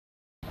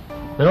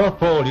The North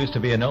Pole used to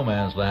be a no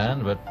man's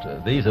land,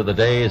 but these are the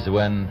days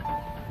when,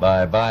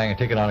 by buying a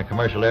ticket on a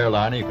commercial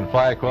airliner, you can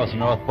fly across the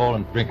North Pole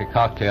and drink a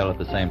cocktail at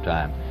the same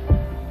time.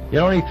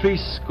 Yet only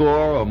 60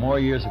 or more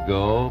years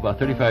ago, about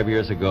 35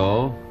 years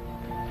ago,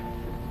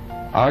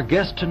 our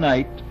guest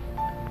tonight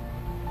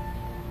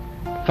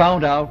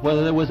found out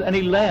whether there was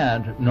any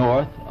land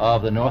north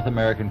of the North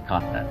American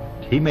continent.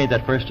 He made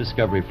that first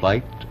discovery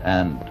flight,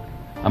 and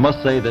I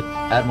must say that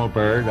Admiral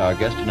Byrd, our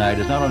guest tonight,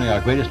 is not only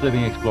our greatest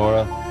living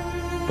explorer,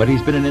 but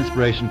he's been an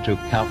inspiration to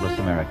countless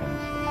Americans.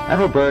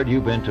 Admiral Byrd,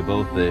 you've been to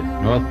both the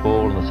North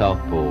Pole and the South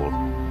Pole.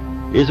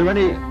 Is there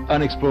any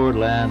unexplored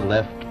land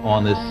left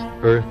on this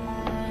earth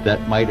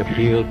that might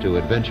appeal to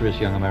adventurous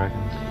young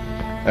Americans?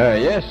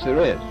 Yes, there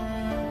is.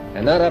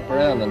 And not up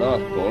around the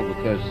North Pole,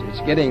 because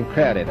it's getting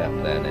crowded up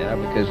there now,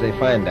 because they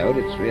find out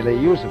it's really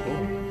usable,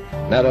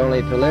 not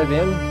only to live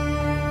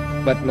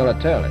in, but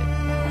militarily.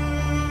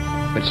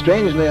 But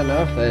strangely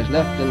enough, there's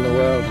left in the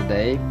world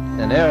today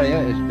an area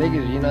as big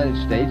as the United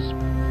States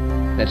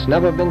that's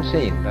never been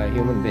seen by a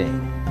human being.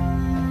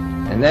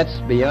 And that's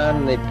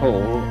beyond the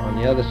pole,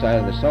 on the other side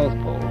of the South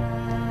Pole,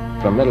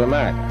 from Middle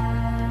America.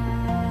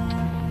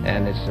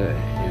 And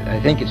I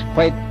think it's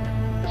quite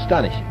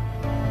astonishing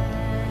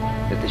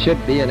that there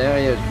should be an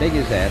area as big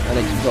as that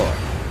unexplored.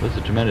 That's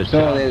a tremendous So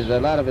challenge. there's a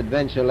lot of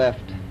adventure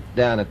left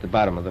down at the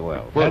bottom of the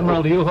world. Well,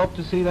 Admiral, do you hope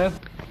to see that?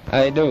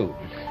 I do.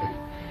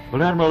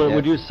 Well, Admiral, Yes.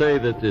 would you say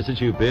that since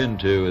you've been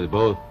to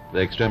both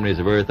the extremities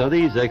of Earth, are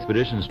these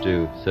expeditions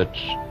to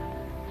such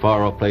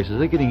far-off places, are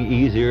they getting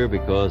easier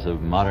because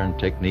of modern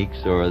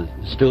techniques, or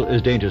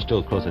is danger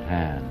still close at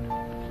hand?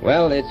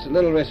 Well, it's a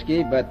little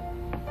risky, but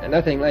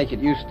nothing like it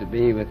used to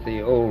be with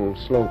the old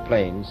slow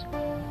planes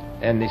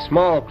and the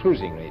small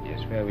cruising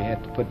radius where we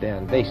had to put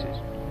down bases.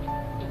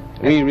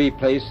 We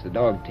replaced the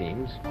dog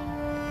teams,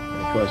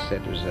 and of course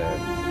that was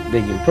a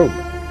big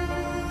improvement.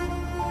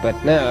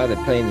 But now the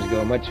planes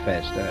go much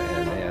faster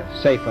and they're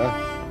safer,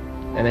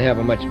 and they have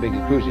a much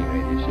bigger cruising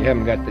radius. You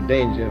haven't got the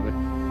danger of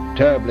a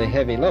terribly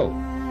heavy load.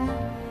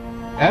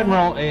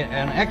 Admiral,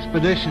 an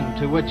expedition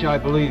to which I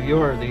believe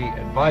you're the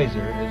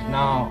advisor is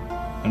now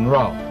en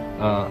route.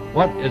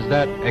 What is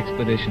that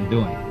expedition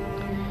doing?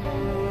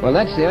 Well,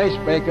 that's the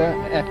icebreaker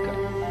Atka,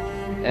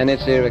 and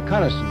it's a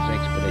reconnaissance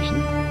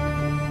expedition.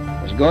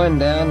 It's going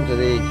down to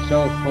the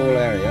South Pole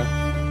area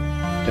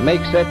to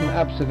make certain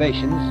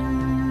observations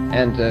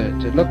and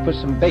to look for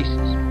some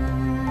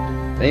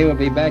bases. They will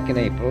be back in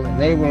April, and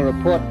they will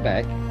report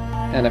back,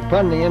 and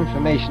upon the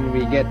information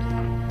we get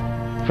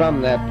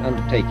from that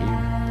undertaking,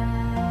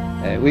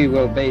 we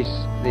will base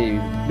the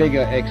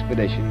bigger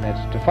expedition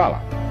that's to follow.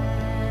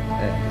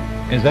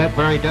 Is that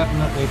very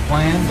definitely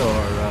planned,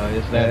 or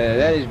is that...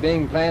 That is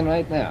being planned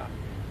right now.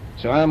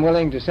 So I'm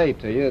willing to say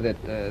to you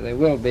that there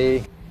will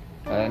be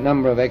a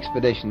number of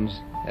expeditions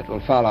that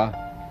will follow,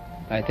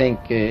 I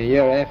think,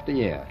 year after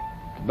year,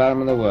 at the bottom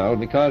of the world,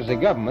 because the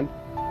government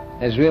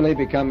has really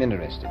become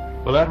interested.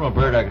 Well, Admiral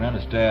Byrd, I can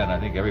understand,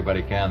 I think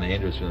everybody can, the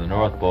interest in the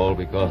North Pole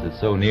because it's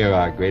so near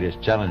our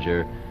greatest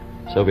challenger,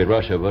 Soviet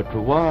Russia, but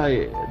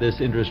why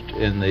this interest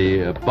in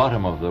the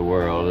bottom of the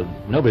world?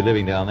 Nobody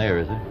living down there,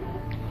 is there?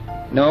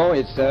 No,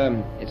 it's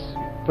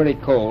pretty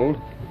cold.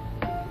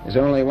 There's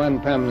only one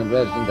permanent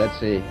resident, that's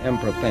the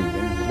emperor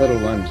penguin. The little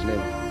ones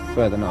live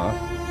further north.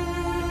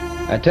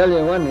 I tell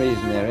you one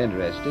reason they're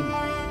interested.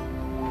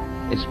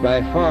 It's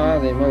by far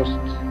the most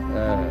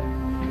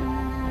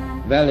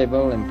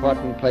valuable,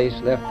 important place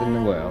left in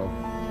the world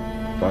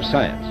for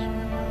science.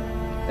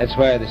 That's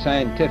why the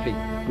scientific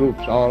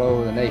groups all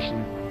over the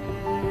nation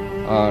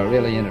are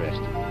really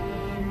interested.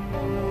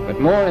 But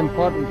more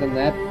important than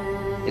that,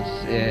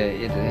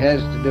 it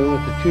has to do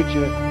with the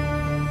future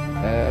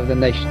of the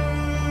nation,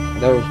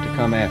 those to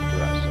come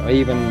after us, or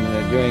even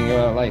during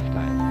your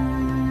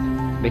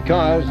lifetime,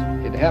 because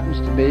it happens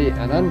to be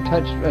an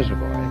untouched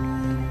reservoir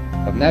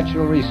of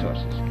natural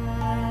resources.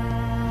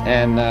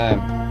 And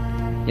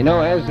you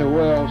know, as the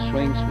world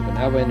swings with an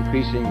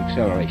ever-increasing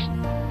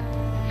acceleration,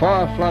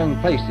 far-flung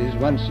places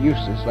once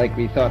useless, like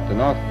we thought the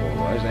North Pole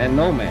was, and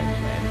no man's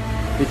land,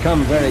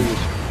 become very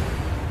useful.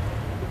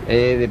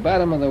 The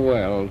bottom of the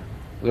world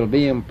will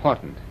be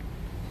important,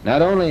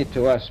 not only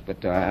to us,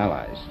 but to our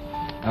allies.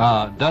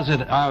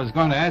 I was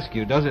going to ask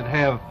you, does it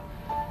have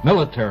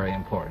military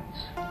importance?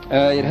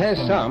 It has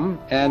some,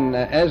 and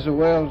as the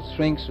world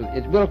shrinks,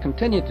 it will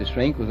continue to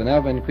shrink with an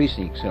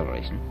ever-increasing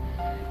acceleration,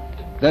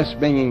 thus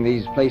bringing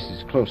these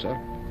places closer.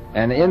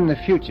 And in the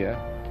future,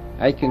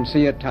 I can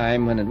see a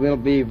time when it will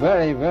be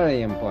very,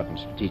 very important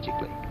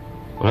strategically.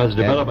 Well, has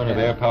the development of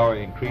air power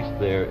increased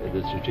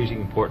the strategic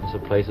importance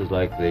of places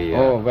like the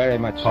very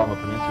much Palmer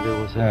so. Peninsula,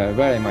 was it?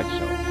 Very much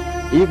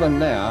so. Even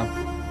now,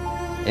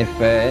 if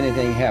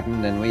anything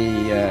happened and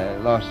we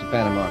lost the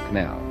Panama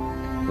Canal,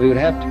 we would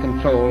have to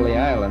control the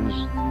islands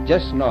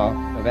just north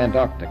of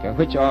Antarctica,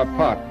 which are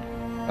part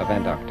of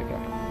Antarctica,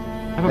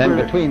 and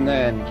between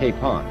there and Cape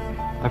Horn.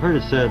 I've heard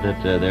it said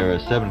that there are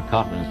 7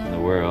 continents in the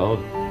world,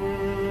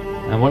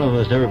 and one of them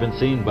has never been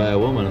seen by a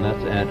woman, and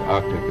that's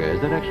Antarctica.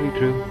 Is that actually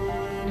true?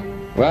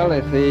 Well,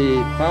 if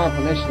the Palmer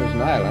Peninsula is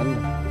an island,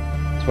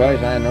 As far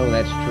as I know,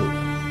 that's true.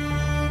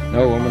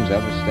 No woman's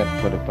ever stepped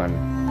foot upon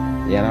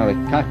the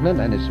Antarctic continent,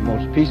 and it's the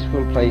most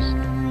peaceful place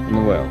in the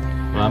world.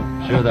 Well,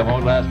 I'm sure that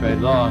won't last very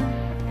long.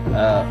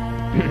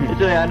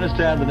 Today, I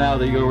understand that now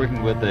that you're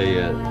working with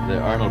the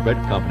Arnold Bread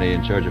Company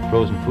in charge of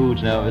frozen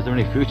foods. Now, is there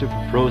any future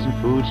for frozen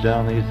foods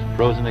down these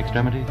frozen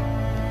extremities?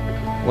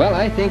 Well,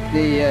 I think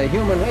the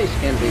human race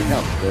can be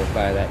helped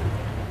by that.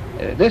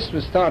 This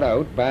was thought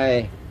out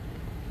by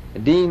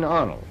Dean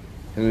Arnold,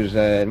 who's,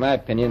 in my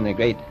opinion, a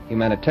great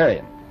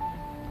humanitarian.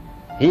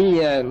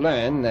 He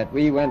learned that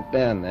we went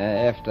down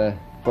there after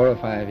 4 or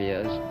 5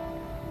 years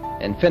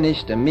and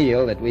finished a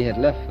meal that we had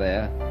left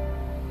there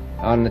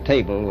on the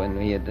table when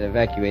we had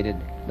evacuated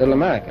Little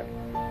America.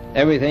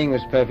 Everything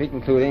was perfect,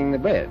 including the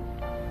bread.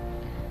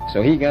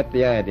 So he got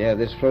the idea of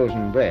this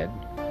frozen bread,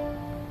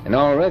 and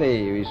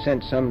already he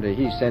sent some to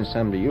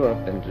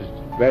Europe, and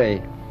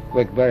it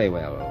worked very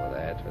well over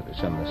there for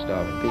some of the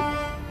starving people.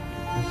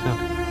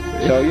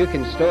 So you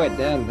can store it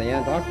down in the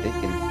Antarctic,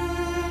 and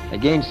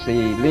against the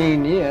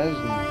lean years,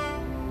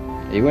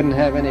 and you wouldn't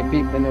have any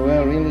people in the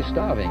world really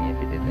starving if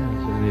you did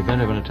that. So in the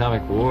event of an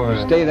atomic war...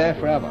 You'd stay there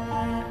forever.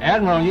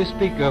 Admiral, you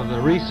speak of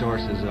the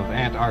resources of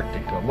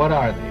Antarctica. What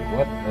are they?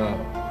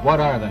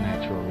 What are the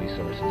natural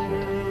resources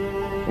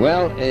there?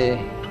 Well,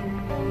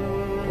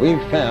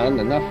 we've found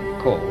enough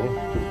coal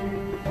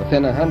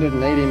within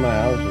 180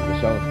 miles of the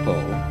South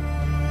Pole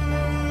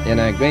in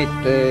a great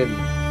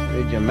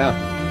ridge of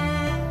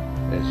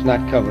mountains that's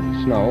not covered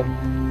with snow,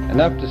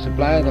 enough to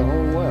supply the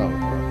whole world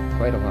for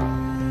quite a while.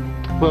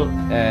 Well,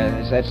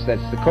 that's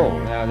the coal.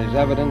 Now, there's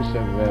evidence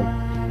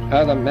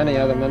of many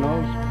other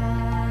minerals.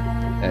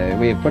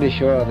 We are pretty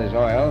sure there's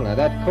oil. Now,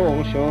 that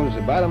coal shows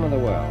the bottom of the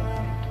world.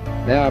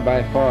 Now,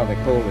 by far the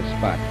coldest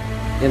spot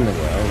in the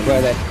world.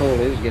 Where that coal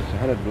is gets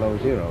 100 below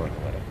zero in the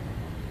winter.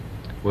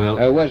 Well,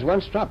 it was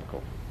once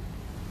tropical.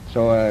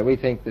 So we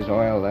think there's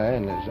oil there,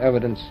 and there's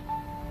evidence,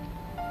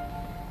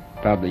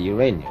 probably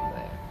uranium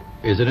there.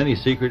 is it any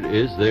secret?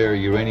 Is there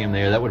uranium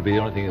there? That would be the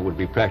only thing that would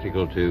be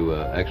practical to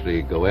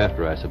actually go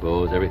after, I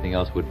suppose. Everything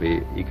else would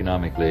be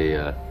economically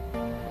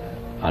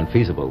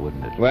unfeasible,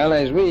 wouldn't it? Well,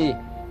 as we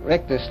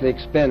recklessly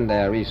expend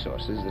our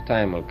resources, the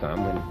time will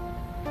come when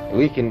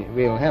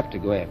we'll have to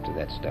go after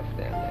that stuff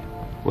down there.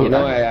 Well, you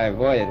know, I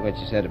avoided what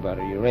you said about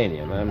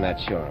uranium. I'm not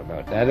sure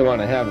about that. I don't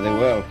want to have the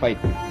world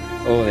fighting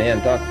over the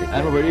Antarctic.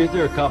 Admiral, is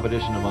there a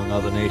competition among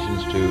other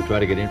nations to try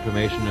to get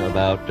information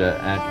about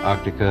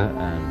Antarctica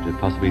and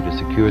possibly to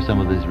secure some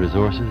of these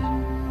resources?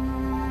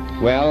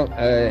 Well,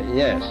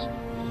 yes.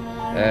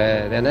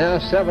 There are now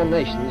 7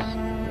 nations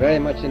very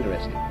much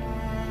interested.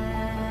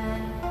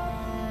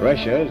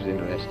 Russia is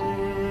interested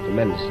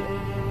tremendously.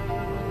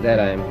 That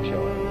I'm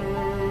sure.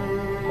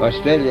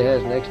 Australia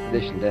has an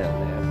expedition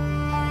down there.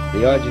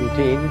 The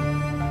Argentine,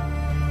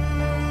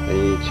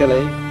 the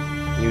Chile,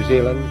 New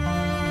Zealand,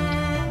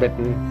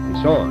 Britain, and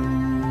so on.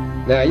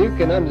 Now, you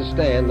can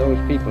understand those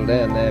people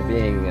down there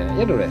being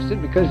interested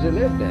because they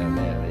live down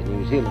there. The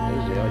New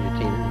Zealanders, the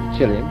Argentinians, the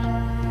Chileans,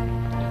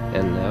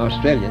 and the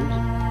Australians.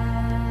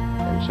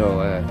 And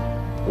so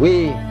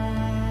we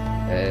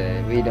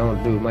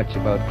don't do much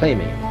about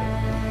claiming it.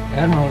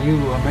 Admiral, you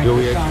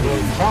make it sound a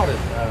little crowded.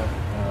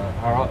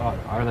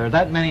 Are there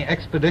that many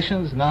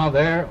expeditions now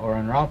there or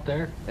en route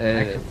there?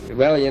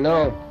 Well, you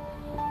know,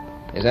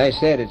 as I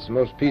said, it's the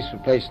most peaceful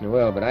place in the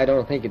world, but I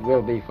don't think it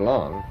will be for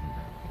long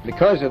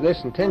because of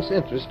this intense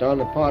interest on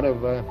the part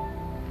of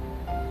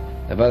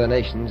other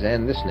nations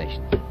and this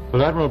nation.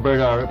 Well, Admiral Byrd,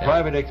 are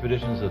private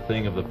expeditions a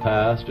thing of the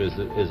past?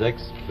 Is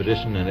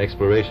expedition and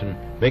exploration,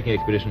 making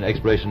expedition and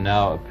exploration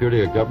now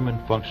purely a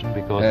government function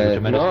because of the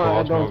tremendous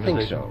cost? No, I don't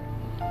think so.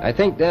 I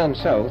think down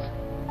south,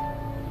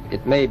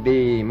 it may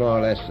be more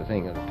or less a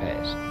thing of the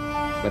past,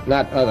 but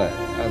not other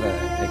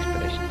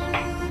expeditions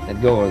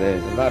that go there.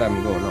 A lot of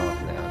them go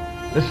north now.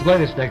 This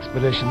latest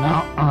expedition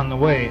now on the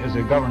way is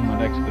a government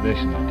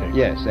expedition, I take it.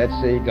 Yes, that's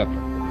the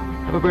government.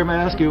 However, may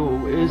I ask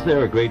you, is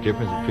there a great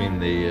difference between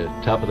the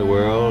top of the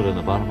world and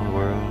the bottom of the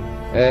world?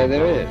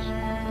 There is.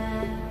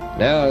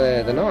 Now,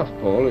 the North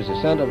Pole is the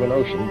center of an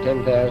ocean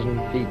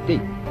 10,000 feet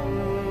deep.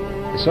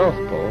 The South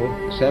Pole,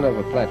 the center of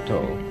a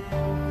plateau,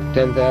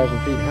 10,000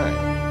 feet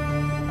high.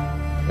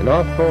 The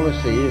North Polar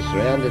Sea is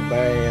surrounded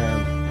by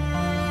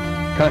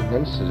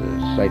continents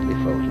slightly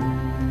frozen.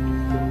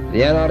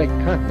 The Antarctic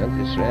continent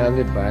is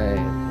surrounded by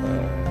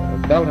a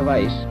belt of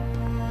ice.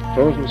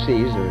 Frozen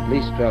seas are at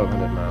least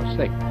 1,200 miles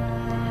thick.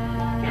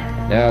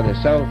 Now, the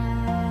south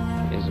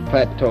is a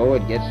plateau.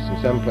 It gets, in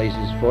some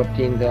places,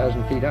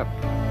 14,000 feet up.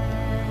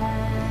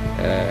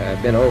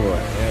 I've been over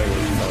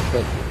areas about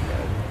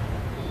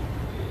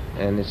 13,000.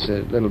 And it's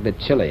a little bit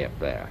chilly up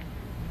there.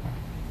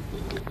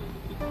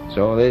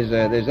 So there's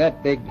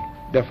that big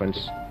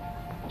difference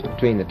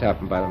between the top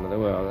and bottom of the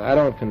world.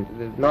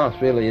 The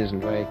North really isn't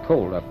very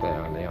cold up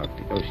there on the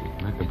Arctic Ocean.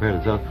 Not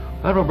compared to the South.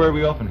 Admiral Byrd,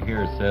 we often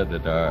hear it said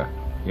that our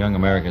young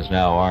Americans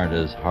now aren't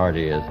as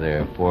hardy as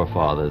their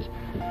forefathers.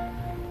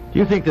 Do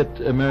you think that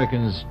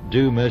Americans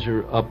do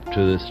measure up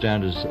to the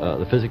standards,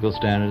 the physical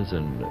standards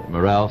and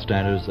morale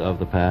standards of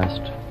the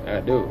past? I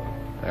do.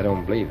 I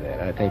don't believe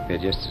that. I think they're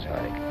just as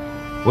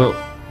high. Well,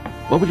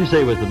 what would you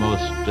say was the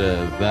most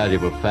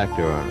valuable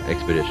factor on an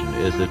expedition?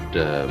 Is it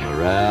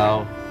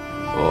morale,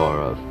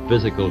 or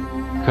physical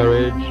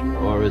courage,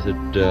 or is it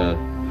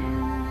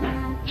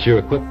sheer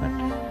equipment?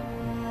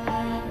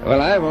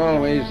 Well, I've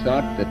always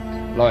thought that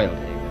loyalty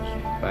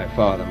was by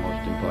far the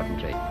most important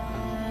trait.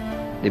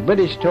 The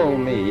British told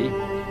me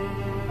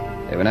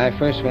that when I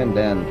first went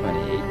down in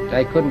 28,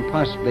 I couldn't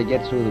possibly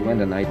get through the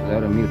winter night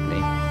without a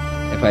mutiny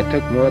if I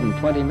took more than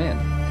 20 men.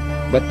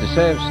 But to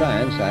serve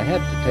science, I had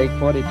to take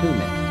 42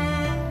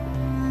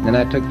 men. Then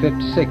I took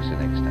 56 the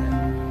next time,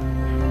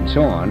 and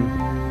so on.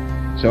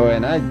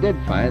 And I did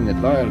find that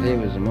loyalty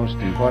was the most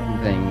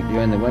important thing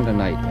during the winter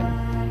night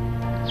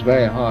when it's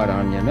very hard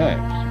on your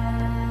nerves.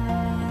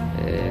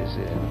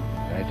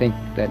 I think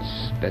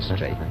that's best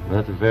trait. Well,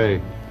 that's a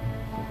very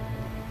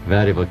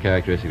valuable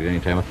characteristic at any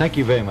time. Well, thank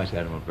you very much,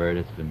 Admiral Byrd.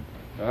 It's been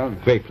a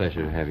great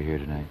pleasure to have you here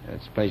tonight.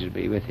 It's a pleasure to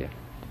be with you.